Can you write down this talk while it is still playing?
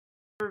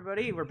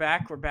everybody. We're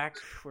back.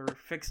 We're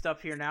fixed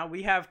up here now.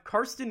 We have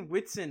Karsten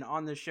Whitson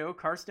on the show.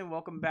 Karsten,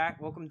 welcome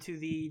back. Welcome to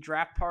the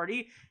draft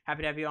party.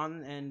 Happy to have you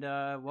on, and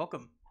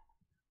welcome.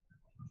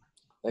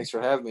 Thanks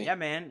for having me. Yeah,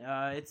 man.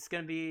 It's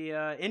going to be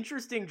an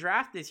interesting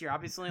draft this year.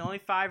 Obviously, only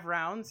 5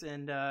 rounds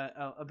and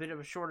a bit of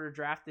a shorter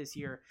draft this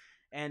year.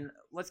 And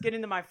let's get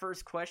into my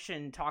first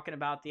question talking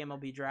about the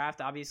MLB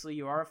draft. Obviously,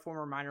 you are a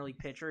former minor league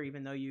pitcher,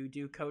 even though you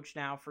do coach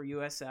now for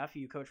USF.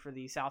 You coach for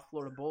the South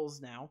Florida Bulls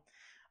now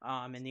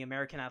in the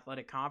American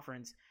Athletic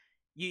Conference.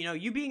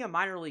 You being a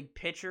minor league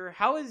pitcher,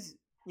 how is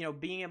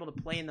being able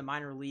to play in the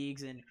minor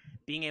leagues and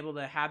being able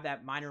to have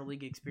that minor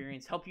league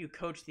experience help you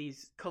coach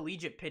these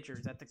collegiate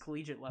pitchers at the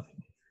collegiate level?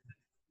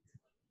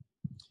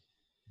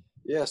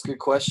 Yeah, it's a good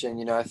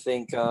question. I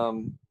think,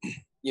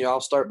 I'll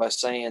start by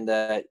saying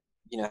that,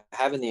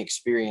 having the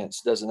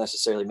experience doesn't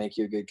necessarily make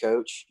you a good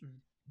coach,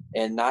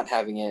 and not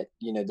having it,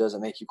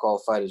 doesn't make you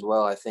qualified as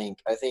well. I think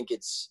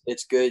it's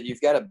good.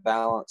 You've got to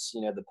balance,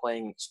 the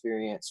playing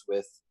experience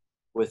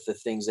with the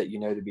things that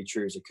to be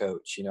true as a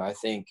coach. I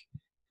think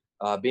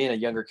being a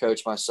younger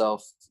coach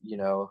myself,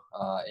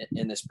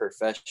 in this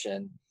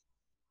profession,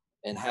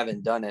 and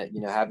having done it,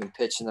 having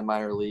pitched in the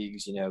minor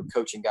leagues,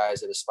 coaching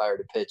guys that aspire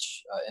to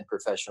pitch in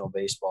professional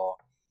baseball,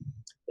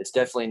 it's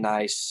definitely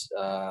nice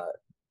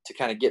to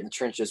kind of get in the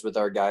trenches with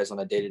our guys on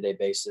a day-to-day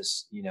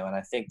basis, and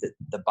I think that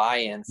the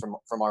buy-in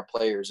from our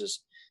players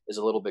is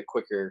a little bit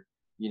quicker,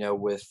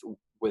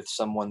 with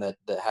someone that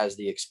has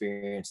the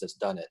experience that's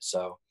done it.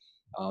 So,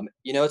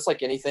 it's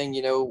like anything,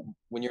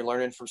 when you're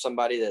learning from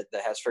somebody that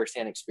has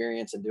firsthand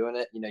experience in doing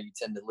it, you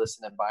tend to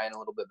listen and buy in a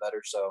little bit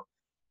better. So,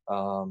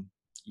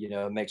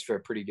 it makes for a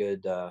pretty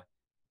good,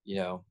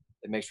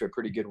 it makes for a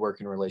pretty good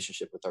working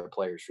relationship with our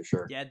players for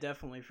sure. Yeah,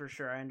 definitely, for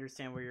sure. I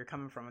understand where you're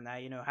coming from in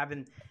that.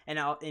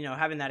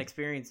 Having that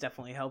experience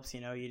definitely helps.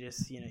 You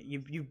just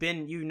you've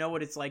been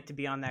what it's like to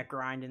be on that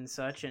grind and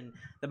such. And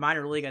the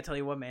minor league, I tell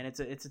you what, man,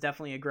 it's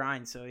definitely a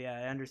grind. So yeah,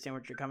 I understand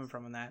what you're coming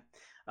from in that.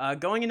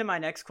 Going into my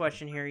next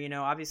question here,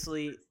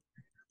 obviously,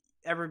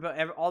 I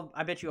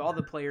bet you all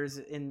the players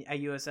at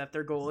USF,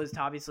 their goal is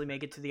to obviously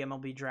make it to the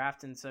MLB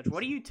draft and such.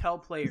 What do you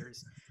tell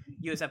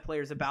USF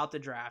players about the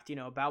draft,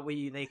 about what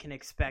they can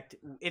expect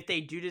if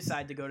they do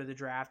decide to go to the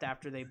draft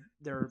after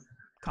their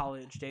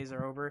college days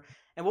are over?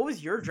 And what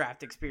was your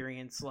draft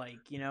experience like?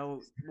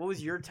 What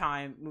was your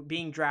time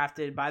being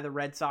drafted by the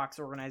Red Sox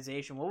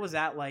organization? What was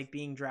that like,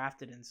 being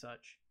drafted and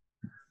such?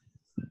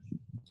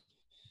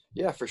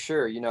 Yeah, for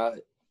sure.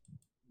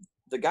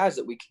 The guys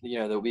that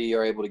we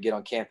are able to get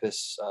on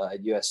campus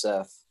at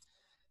USF,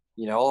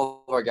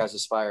 all of our guys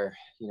aspire,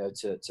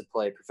 to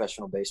play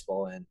professional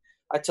baseball. And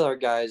I tell our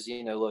guys,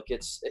 look,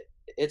 it's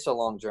a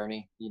long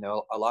journey.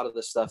 A lot of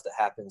the stuff that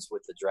happens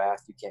with the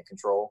draft, you can't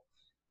control.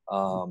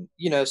 So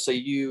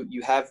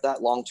you have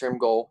that long-term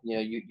goal.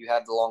 You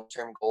have the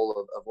long-term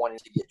goal of wanting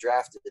to get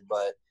drafted,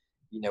 but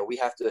we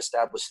have to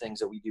establish things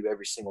that we do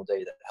every single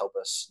day that help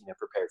us,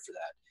 prepare for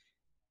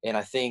that. And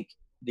I think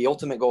the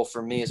ultimate goal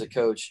for me as a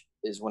coach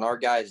is when our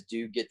guys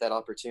do get that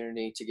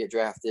opportunity to get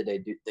drafted,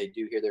 they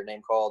do hear their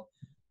name called.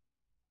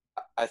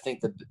 I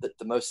think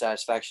the most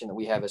satisfaction that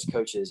we have as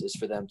coaches is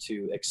for them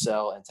to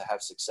excel and to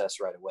have success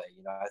right away.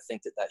 I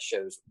think that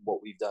shows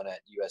what we've done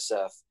at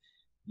USF,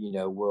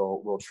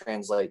 will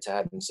translate to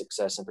having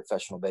success in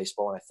professional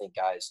baseball. And I think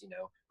guys,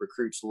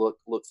 recruits look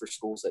for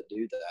schools that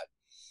do that.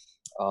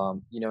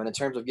 And in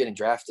terms of getting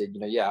drafted,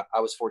 I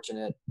was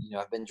fortunate.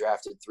 I've been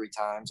drafted 3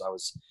 times. I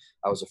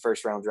was a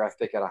first round draft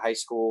pick out of high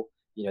school.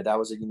 That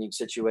was a unique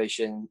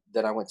situation.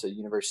 Then I went to the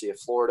University of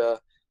Florida.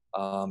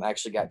 I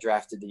actually got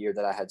drafted the year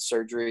that I had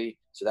surgery.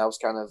 So that was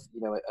kind of,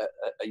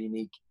 a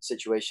unique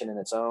situation in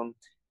its own.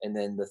 And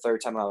then the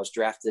third time I was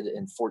drafted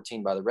in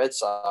 2014 by the Red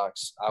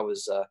Sox, I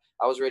was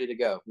ready to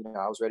go.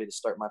 I was ready to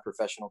start my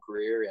professional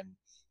career. And,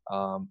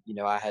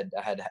 I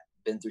had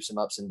been through some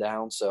ups and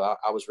downs. So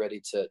I was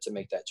ready to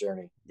make that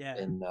journey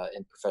in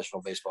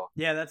professional baseball.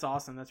 Yeah, that's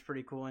awesome. That's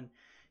pretty cool. And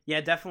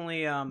yeah,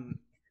 definitely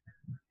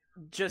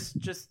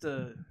just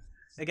the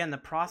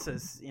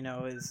process,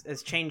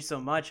 has changed so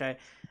much.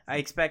 I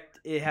expect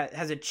it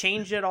has it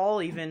changed at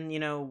all, even,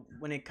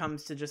 when it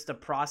comes to just the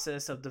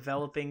process of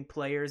developing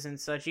players and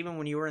such, even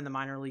when you were in the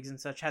minor leagues and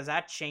such, has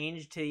that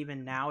changed to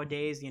even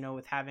nowadays,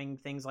 with having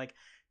things like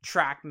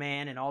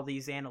TrackMan and all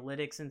these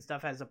analytics and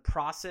stuff? Has the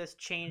process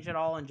changed at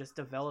all in just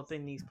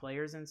developing these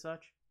players and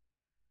such?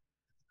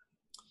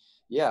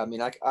 Yeah. I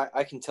mean,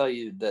 I can tell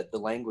you that the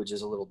language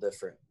is a little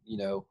different,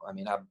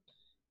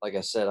 like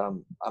I said,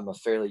 I'm a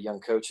fairly young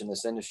coach in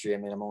this industry. I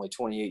mean, I'm only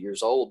 28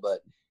 years old,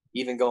 but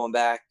even going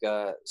back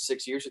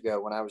 6 years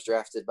ago when I was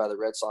drafted by the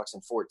Red Sox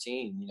in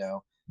 2014,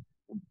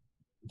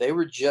 they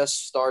were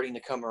just starting to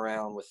come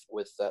around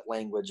with that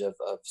language of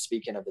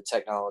speaking of the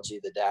technology,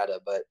 the data.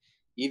 But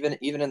even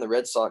in the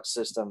Red Sox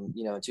system,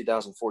 in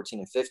 2014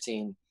 and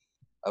 15,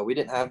 we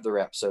didn't have the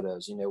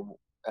Rapsodos.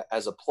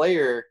 As a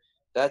player,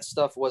 that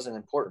stuff wasn't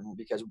important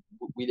because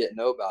we didn't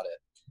know about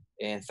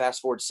it. And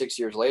fast forward 6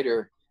 years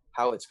later,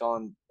 how it's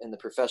gone in the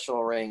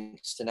professional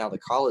ranks to now the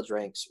college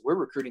ranks, we're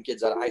recruiting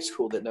kids out of high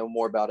school that know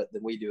more about it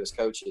than we do as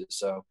coaches.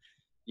 So,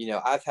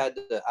 I've had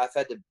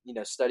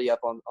to study up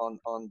on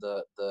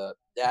the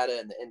data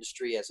and the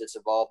industry as it's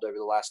evolved over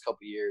the last couple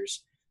of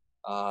years,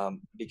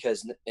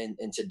 because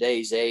in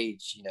today's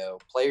age,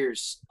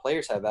 players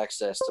have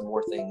access to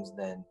more things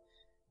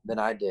than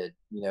I did,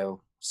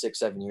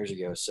 6-7 years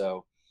ago.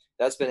 So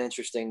that's been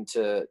interesting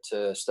to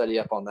study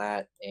up on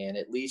that, and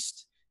at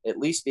least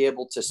be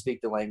able to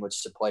speak the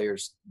language to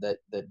players that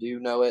do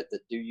know it,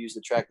 that do use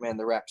the TrackMan,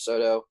 the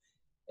Rapsodo.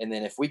 And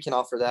then if we can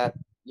offer that,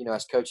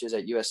 as coaches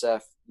at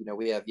USF,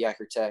 we have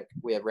Yacker Tech,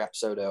 we have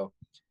Rapsodo,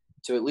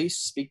 to at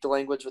least speak the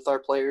language with our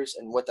players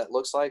and what that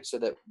looks like, so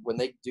that when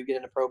they do get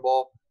into pro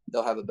ball,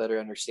 they'll have a better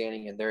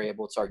understanding and they're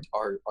able to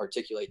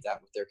articulate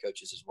that with their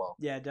coaches as well.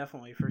 Yeah,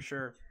 definitely, for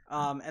sure.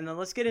 And then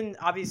let's get in.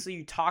 Obviously,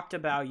 you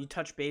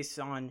touched base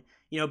on,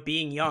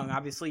 being young.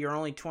 Obviously, you're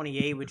only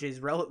 28, which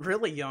is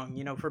really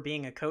young, for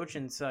being a coach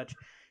and such.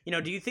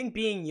 Do you think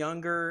being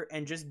younger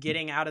and just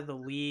getting out of the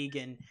league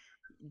and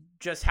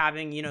just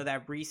having,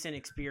 that recent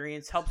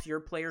experience helps your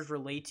players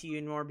relate to you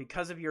more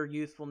because of your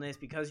youthfulness,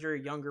 because you're a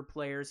younger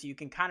player, so you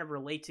can kind of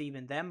relate to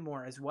even them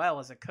more as well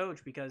as a coach,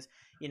 because,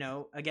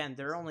 again,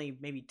 they're only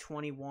maybe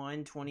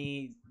 21,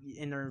 20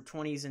 in their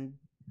 20s and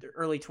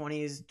early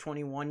 20s,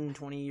 21,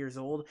 20 years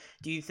old.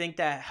 Do you think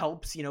that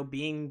helps,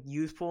 being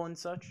youthful and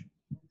such?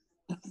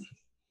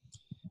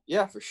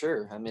 Yeah, for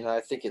sure. I mean, I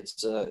think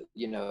it's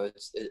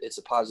it's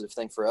a positive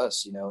thing for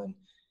us, and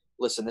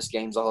listen, this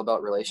game's all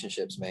about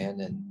relationships, man.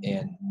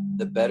 And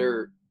the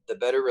better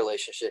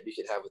relationship you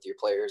can have with your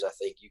players, I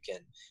think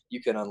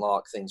you can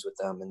unlock things with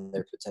them and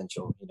their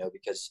potential,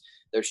 because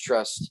there's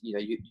trust.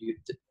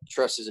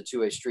 Trust is a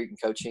two-way street in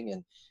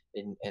coaching,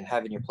 and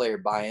having your player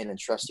buy in and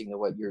trusting to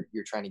what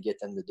you're trying to get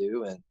them to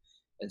do.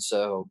 And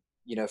so,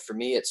 for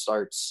me, it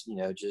starts,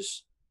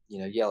 just,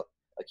 yeah,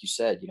 like you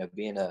said,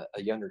 being a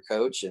younger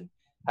coach and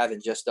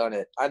having just done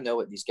it, I know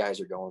what these guys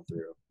are going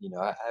through.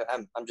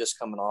 I'm just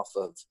coming off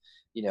of,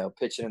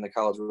 pitching in the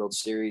College World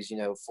Series,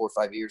 4 or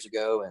 5 years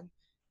ago,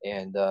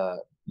 and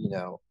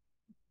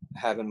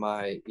having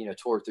my,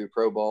 tour through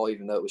pro ball,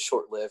 even though it was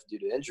short lived due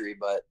to injury,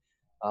 but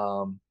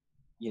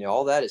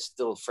all that is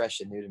still fresh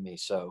and new to me.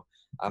 So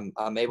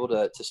I'm able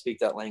to speak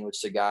that language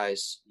to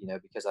guys,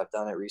 because I've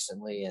done it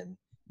recently, and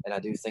I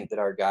do think that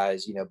our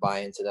guys, buy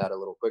into that a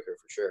little quicker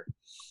for sure.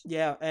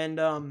 Yeah,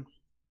 and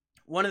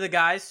one of the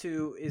guys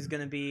who is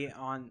going to be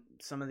on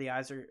some of the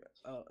eyes are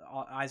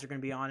going to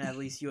be on at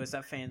least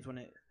USF fans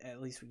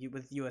at least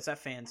with USF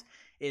fans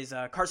is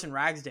Carson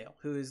Ragsdale,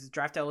 who is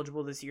draft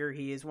eligible this year.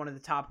 He is one of the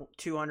top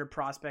 200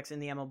 prospects in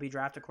the MLB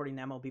draft according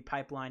to MLB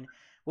Pipeline.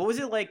 What was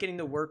it like getting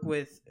to work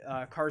with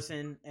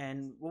Carson,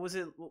 and what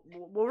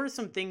were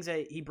some things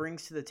that he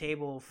brings to the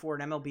table for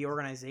an MLB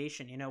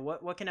organization?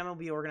 What can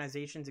MLB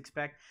organizations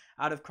expect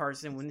out of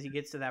Carson when he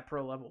gets to that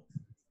pro level?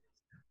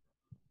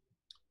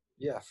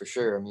 Yeah, for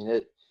sure. I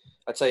mean,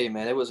 I tell you,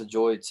 man, it was a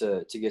joy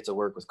to get to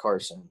work with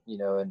Carson,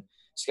 and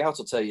scouts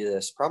will tell you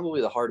this, probably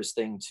the hardest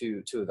thing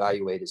to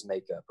evaluate is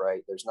makeup,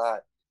 right?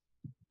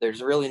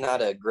 There's really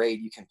not a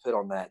grade you can put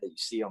on that you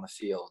see on the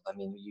field. I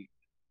mean,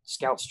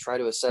 scouts try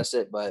to assess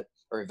it,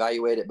 or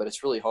evaluate it, but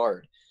it's really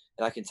hard.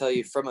 And I can tell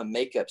you from a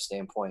makeup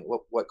standpoint,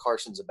 what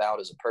Carson's about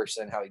as a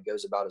person, how he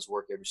goes about his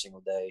work every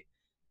single day.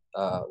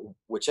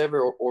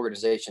 Whichever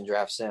organization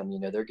drafts him,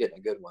 they're getting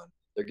a good one.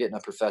 They're getting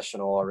a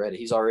professional already.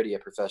 He's already a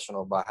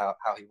professional by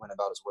how he went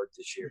about his work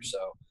this year.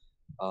 So,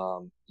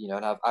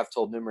 and I've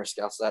told numerous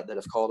scouts that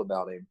have called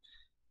about him.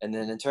 And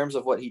then in terms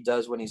of what he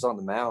does when he's on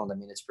the mound, I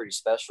mean, it's pretty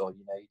special.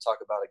 You talk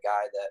about a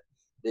guy that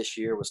this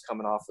year was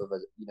coming off of a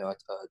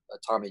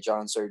Tommy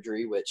John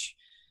surgery, which,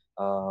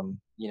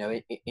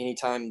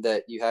 anytime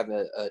that you have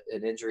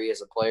an injury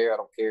as a player, I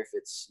don't care if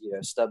it's,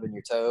 stubbing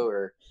your toe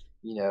or,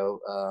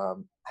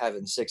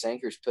 having 6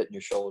 anchors put in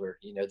your shoulder,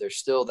 there's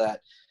still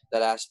that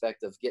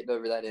aspect of getting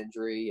over that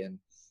injury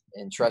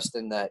and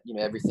trusting that,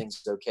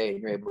 everything's okay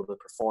and you're able to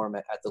perform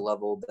at the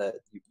level that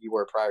you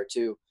were prior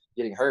to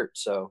getting hurt.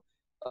 So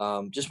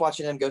just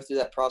watching him go through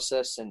that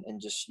process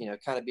and just,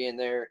 kind of being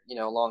there,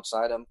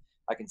 alongside him,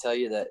 I can tell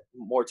you that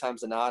more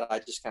times than not, I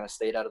just kind of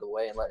stayed out of the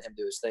way and let him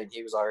do his thing.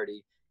 He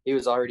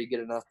was already good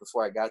enough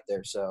before I got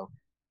there. So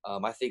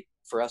I think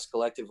for us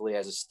collectively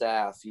as a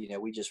staff,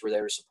 we just were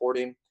there to support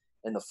him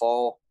in the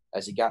fall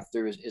as he got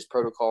through his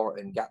protocol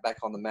and got back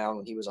on the mound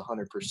when he was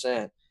 100%.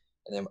 And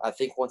then I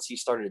think once he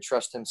started to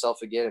trust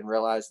himself again and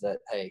realized that,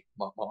 hey,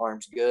 my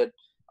arm's good,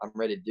 I'm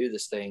ready to do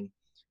this thing,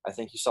 I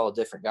think you saw a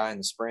different guy in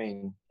the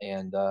spring.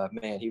 And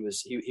man, he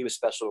was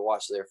special to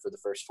watch there for the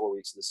first 4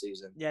 weeks of the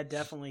season. Yeah,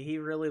 definitely. He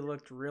really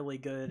looked really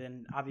good.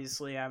 And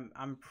obviously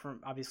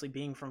obviously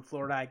being from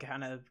Florida, I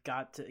kind of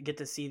get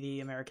to see the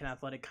American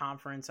Athletic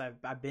Conference.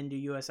 I've been to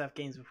USF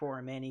games before,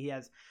 and man, he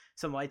has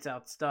some lights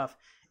out stuff.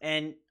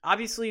 And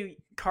obviously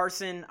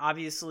Carson,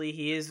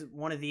 he is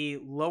one of the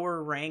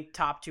lower ranked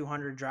top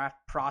 200 draft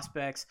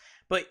prospects,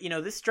 but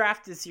this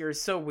draft this year is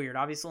so weird.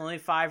 Obviously only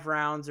 5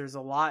 rounds. There's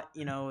a lot,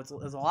 there's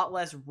a lot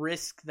less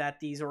risk that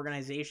these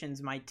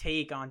organizations might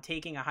take on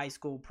taking a high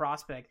school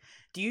prospect.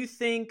 Do you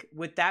think,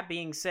 with that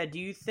being said, do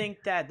you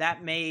think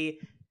that may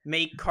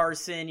make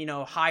Carson,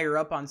 higher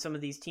up on some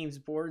of these teams'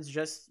 boards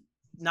just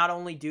not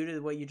only due to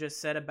what you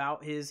just said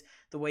about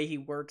the way he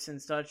works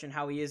and such and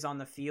how he is on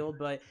the field,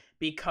 but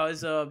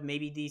because of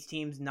maybe these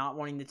teams not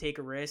wanting to take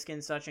a risk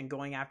and such and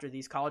going after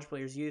these college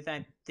players, you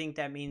think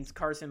that means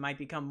Carson might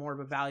become more of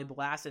a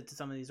valuable asset to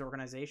some of these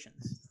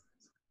organizations?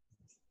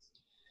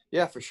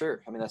 Yeah, for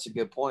sure. I mean, that's a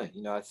good point.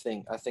 I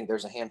think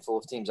there's a handful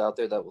of teams out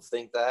there that will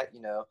think that.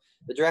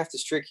 The draft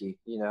is tricky.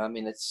 I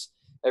mean, it's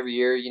every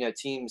year.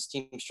 Teams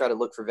try to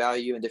look for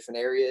value in different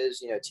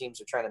areas.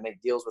 Teams are trying to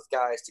make deals with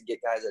guys to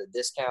get guys at a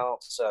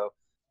discount. So,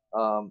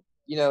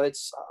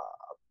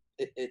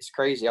 it's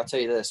crazy. I'll tell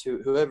you this: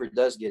 whoever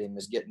does get him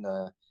is getting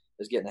a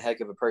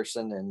heck of a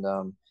person, and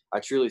I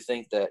truly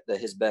think that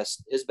his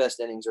best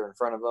innings are in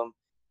front of him.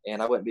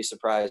 And I wouldn't be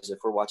surprised if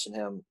we're watching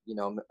him,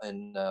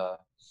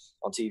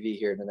 on TV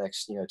here in the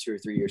next 2 or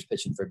 3 years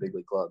pitching for a big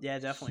league club. Yeah,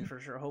 definitely,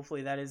 for sure.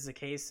 Hopefully that is the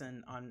case,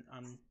 and on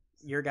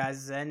your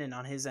guys' end and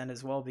on his end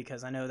as well,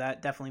 because I know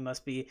that definitely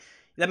must be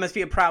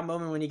a proud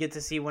moment when you get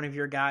to see one of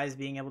your guys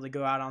being able to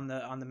go out on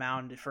the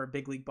mound for a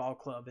big league ball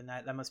club, and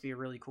that must be a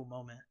really cool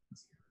moment.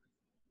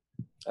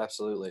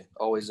 Absolutely,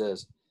 always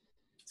is.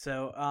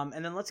 So,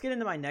 and then let's get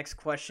into my next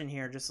question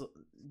here, and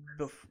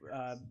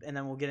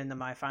then we'll get into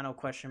my final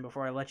question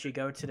before I let you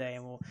go today,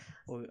 and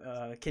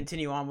we'll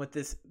continue on with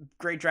this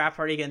great draft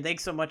party again.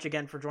 Thanks so much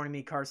again for joining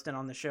me, Karsten,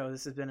 on the show.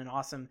 This has been an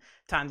awesome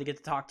time to get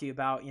to talk to you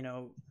about,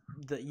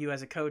 you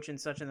as a coach and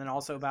such, and then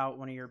also about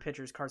one of your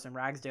pitchers, Carson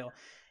Ragsdale.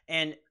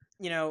 And,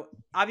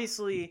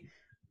 obviously,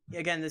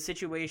 again, the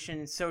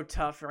situation is so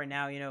tough right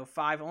now,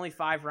 only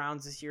 5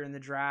 rounds this year in the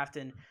draft,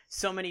 and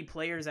so many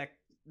players that,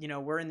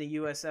 we're in the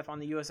on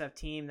the USF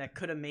team that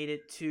could have made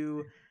it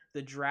to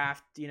the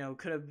draft,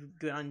 could have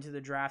gone to the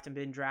draft and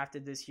been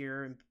drafted this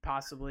year, and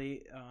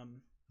possibly, how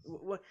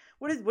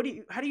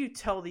do you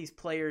tell these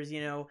players,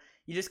 you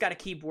just got to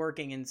keep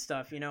working and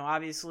stuff,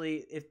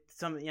 obviously if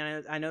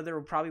I know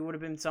there probably would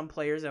have been some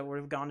players that would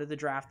have gone to the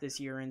draft this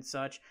year and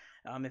such,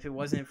 if it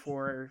wasn't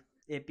for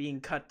it being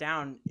cut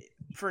down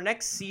for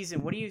next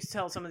season. What do you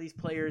tell some of these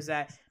players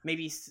that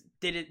maybe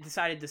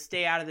decided to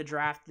stay out of the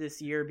draft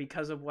this year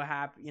because of what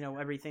happened,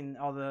 everything,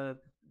 all the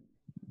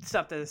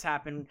stuff that has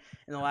happened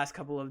in the last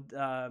couple of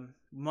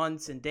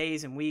months and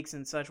days and weeks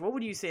and such? What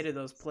would you say to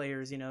those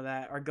players,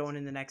 that are going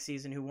in the next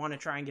season who want to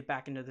try and get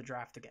back into the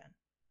draft again?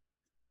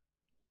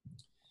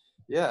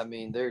 Yeah, I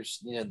mean,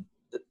 there's,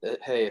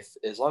 hey,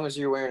 as long as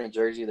you're wearing a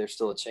jersey, there's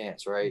still a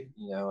chance, right?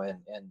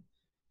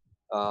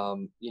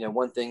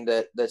 One thing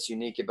that's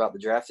unique about the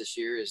draft this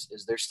year is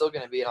there's still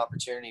going to be an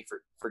opportunity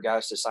for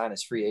guys to sign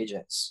as free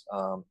agents,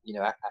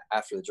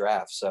 after the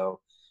draft.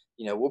 So,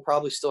 we'll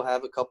probably still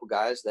have a couple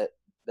guys that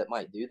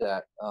might do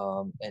that,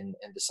 and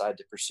decide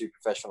to pursue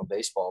professional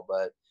baseball.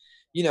 But,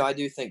 I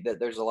do think that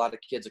there's a lot of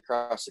kids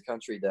across the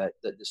country that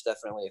just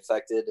definitely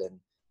affected, and,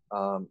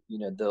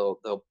 they'll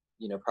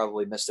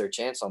probably miss their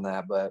chance on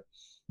that. But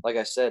like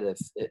I said, if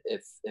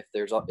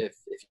you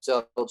still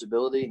have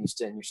eligibility and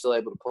you're still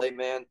able to play,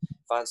 man,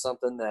 find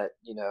something that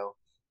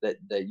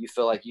that you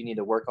feel like you need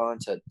to work on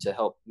to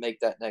help make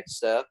that next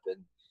step,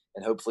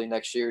 and hopefully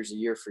next year is a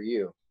year for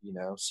you.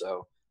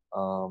 So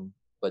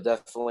but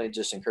definitely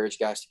just encourage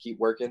guys to keep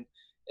working,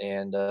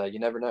 and you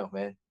never know,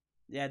 man.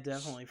 Yeah,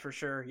 definitely, for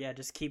sure. Yeah,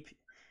 just keep.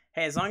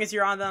 Hey, as long as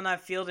you're on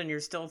that field and you're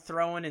still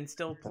throwing and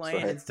still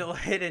playing and still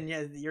hitting,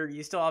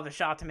 you still have a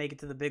shot to make it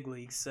to the big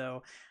leagues.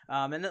 So,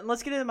 and then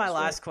let's get into my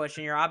last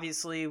question here.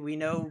 Obviously, we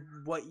know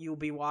what you'll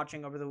be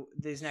watching over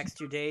these next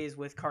 2 days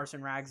with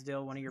Carson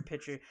Ragsdale, one of your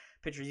pitchers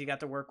you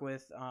got to work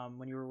with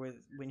when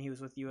he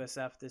was with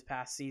USF this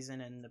past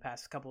season and the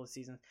past couple of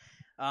seasons.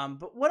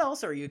 But what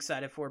else are you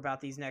excited for about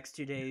these next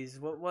 2 days?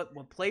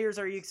 What players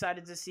are you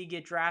excited to see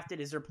get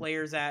drafted? Is there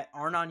players that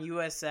aren't on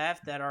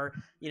USF that are,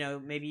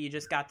 maybe you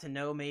just got to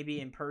know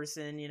maybe in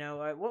person?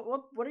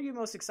 What are you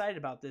most excited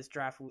about this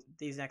draft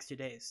these next 2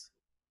 days?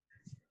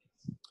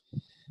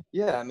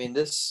 Yeah, I mean,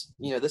 this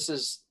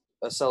is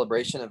a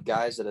celebration of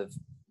guys that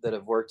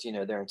have worked,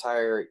 their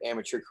entire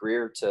amateur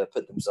career to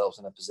put themselves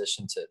in a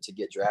position to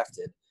get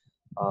drafted.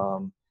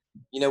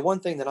 One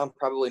thing that I'm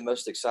probably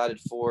most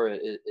excited for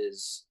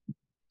is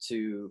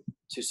to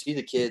see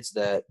the kids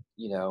that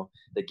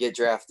that get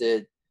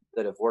drafted,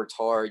 that have worked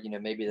hard,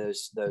 maybe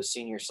those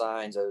senior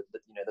signs of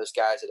those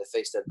guys that have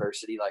faced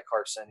adversity, like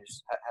Carson,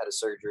 who's had a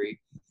surgery.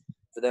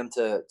 For them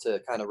to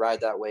kind of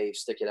ride that wave,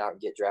 stick it out,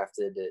 and get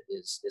drafted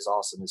is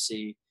awesome to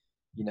see.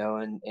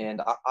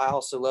 And I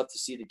also love to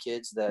see the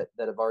kids that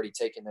have already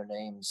taken their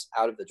names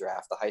out of the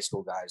draft, the high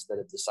school guys that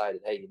have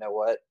decided, hey, you know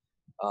what,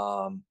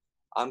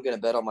 I'm going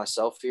to bet on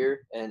myself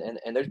here. And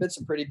there's been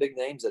some pretty big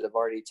names that have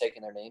already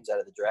taken their names out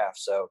of the draft.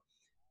 So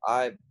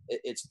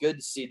it's good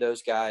to see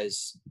those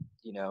guys,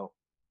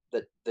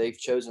 that they've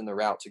chosen the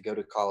route to go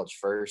to college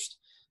first.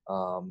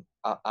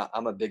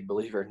 I'm a big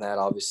believer in that.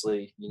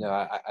 Obviously,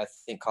 I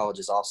think college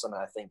is awesome.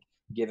 And I think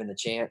given the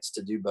chance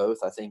to do both,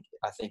 I think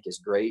is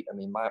great. I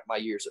mean, my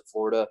years at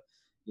Florida,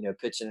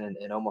 pitching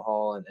in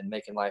Omaha and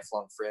making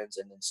lifelong friends,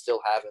 and then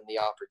still having the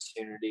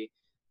opportunity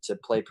to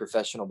play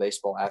professional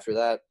baseball after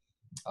that,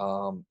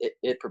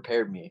 it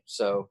prepared me.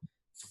 So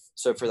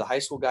for the high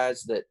school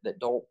guys that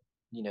don't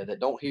that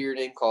don't hear your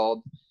name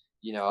called.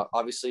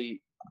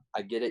 Obviously,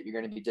 I get it. You're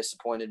going to be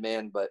disappointed,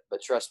 man. But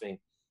trust me,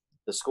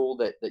 the school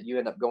that you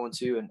end up going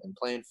to and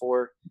playing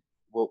for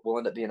will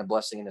end up being a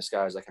blessing in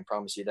disguise. I can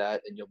promise you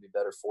that, and you'll be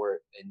better for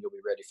it, and you'll be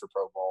ready for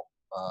pro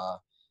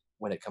ball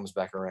when it comes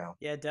back around.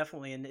 Yeah,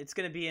 definitely. And it's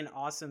going to be an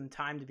awesome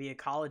time to be a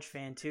college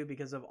fan too,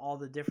 because of all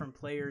the different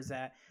players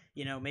that,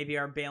 maybe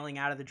are bailing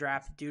out of the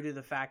draft due to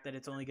the fact that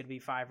it's only going to be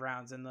 5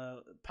 rounds and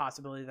the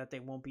possibility that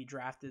they won't be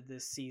drafted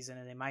this season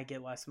and they might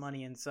get less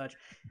money and such.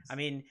 I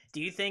mean,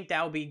 do you think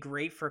that will be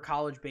great for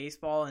college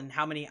baseball, and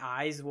how many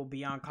eyes will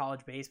be on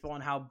college baseball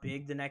and how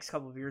big the next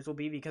couple of years will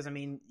be? Because, I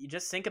mean, you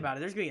just think about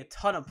it. There's going to be a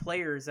ton of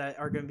players that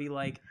are going to be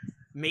like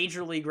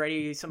major league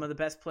ready, some of the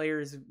best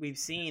players we've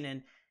seen,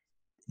 and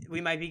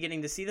we might be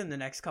getting to see them the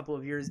next couple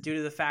of years due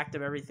to the fact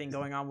of everything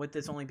going on with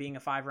this only being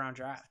a 5-round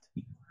draft.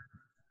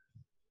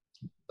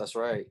 That's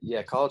right.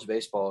 Yeah, college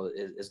baseball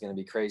is going to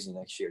be crazy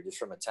next year, just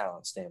from a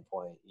talent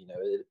standpoint.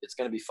 It's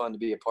going to be fun to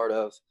be a part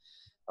of.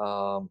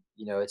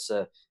 It's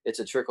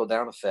a trickle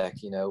down effect,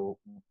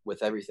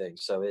 with everything.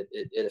 So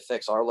it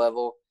affects our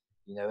level.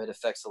 It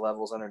affects the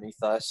levels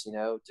underneath us.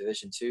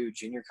 Division II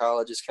junior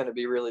college is going to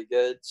be really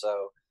good.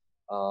 So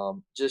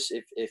just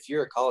if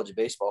you're a college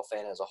baseball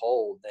fan as a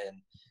whole,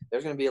 then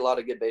there's going to be a lot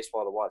of good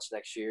baseball to watch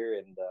next year.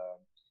 And,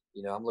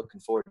 I'm looking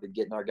forward to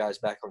getting our guys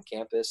back on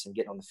campus and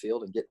getting on the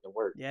field and getting to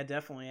work. Yeah,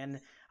 definitely. And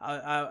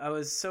I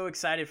was so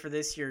excited for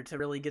this year to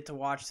really get to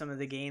watch some of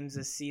the games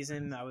this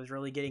season. I was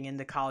really getting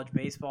into college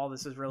baseball.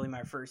 This was really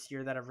my first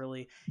year that I've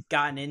really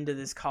gotten into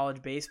this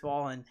college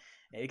baseball. And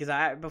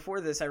because before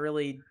this, I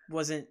really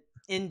wasn't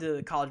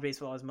into college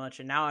baseball as much,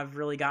 and now I've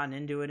really gotten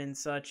into it and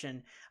such,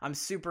 and I'm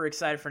super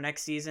excited for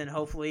next season.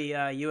 Hopefully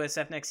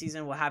USF next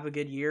season will have a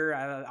good year.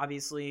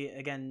 Obviously,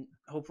 again,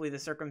 hopefully the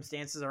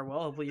circumstances are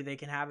well. Hopefully they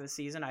can have a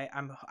season.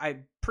 I'm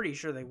pretty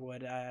sure they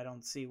would. I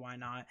don't see why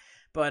not.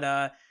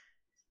 But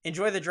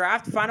enjoy the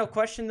draft. Final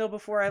question though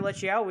before I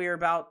let you out. We are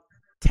about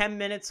 10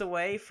 minutes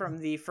away from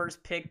the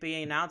first pick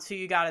being announced. Who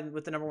you got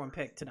with the number 1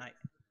 pick tonight?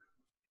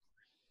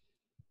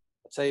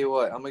 I'll tell you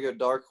what, I'm gonna go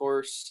dark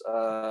horse.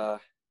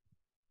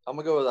 I'm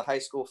gonna go with a high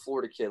school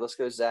Florida kid. Let's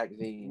go Zach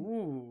Veen.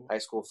 Ooh. High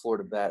school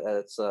Florida bat.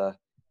 That's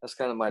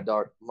kind of my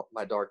dark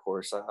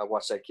horse. I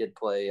watched that kid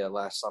play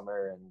last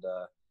summer, and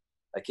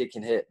that kid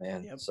can hit,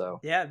 man. Yep. So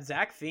yeah,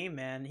 Zach Veen,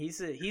 man,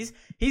 he's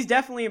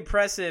definitely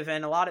impressive,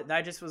 and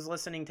I just was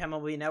listening to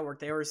MLB Network.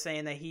 They were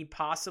saying that he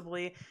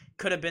possibly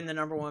could have been the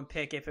number 1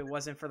 pick if it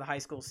wasn't for the high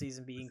school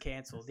season being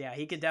canceled. Yeah,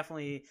 he could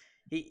definitely.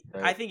 Right.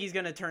 I think he's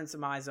going to turn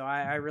some eyes, though.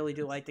 I really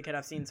do like the kid.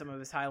 I've seen some of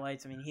his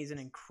highlights. I mean, he's an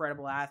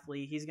incredible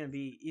athlete. He's going to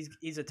be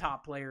he's a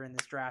top player in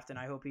this draft, and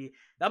I hope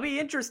that'll be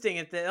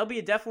interesting. That'll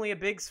be definitely a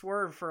big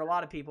swerve for a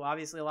lot of people.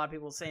 Obviously, a lot of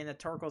people saying that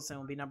Torkelson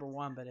will be number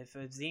 1, but if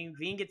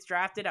Veen gets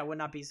drafted, I would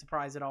not be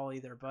surprised at all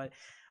either. But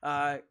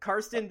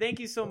Karsten, thank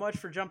you so much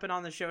for jumping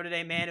on the show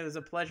today, man. It was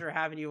a pleasure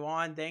having you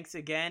on. Thanks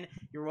again.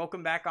 You're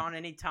welcome back on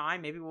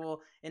anytime. Maybe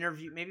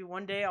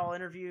one day I'll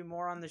interview you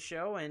more on the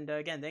show. And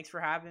again, thanks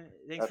for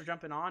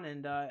jumping on,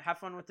 and have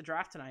fun with the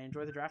draft tonight.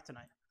 Enjoy the draft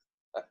tonight.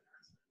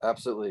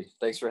 Absolutely.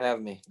 Thanks for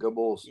having me. Go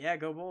Bulls. Yeah,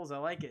 go Bulls. I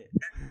like it.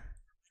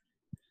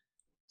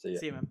 See ya.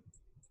 See you, man.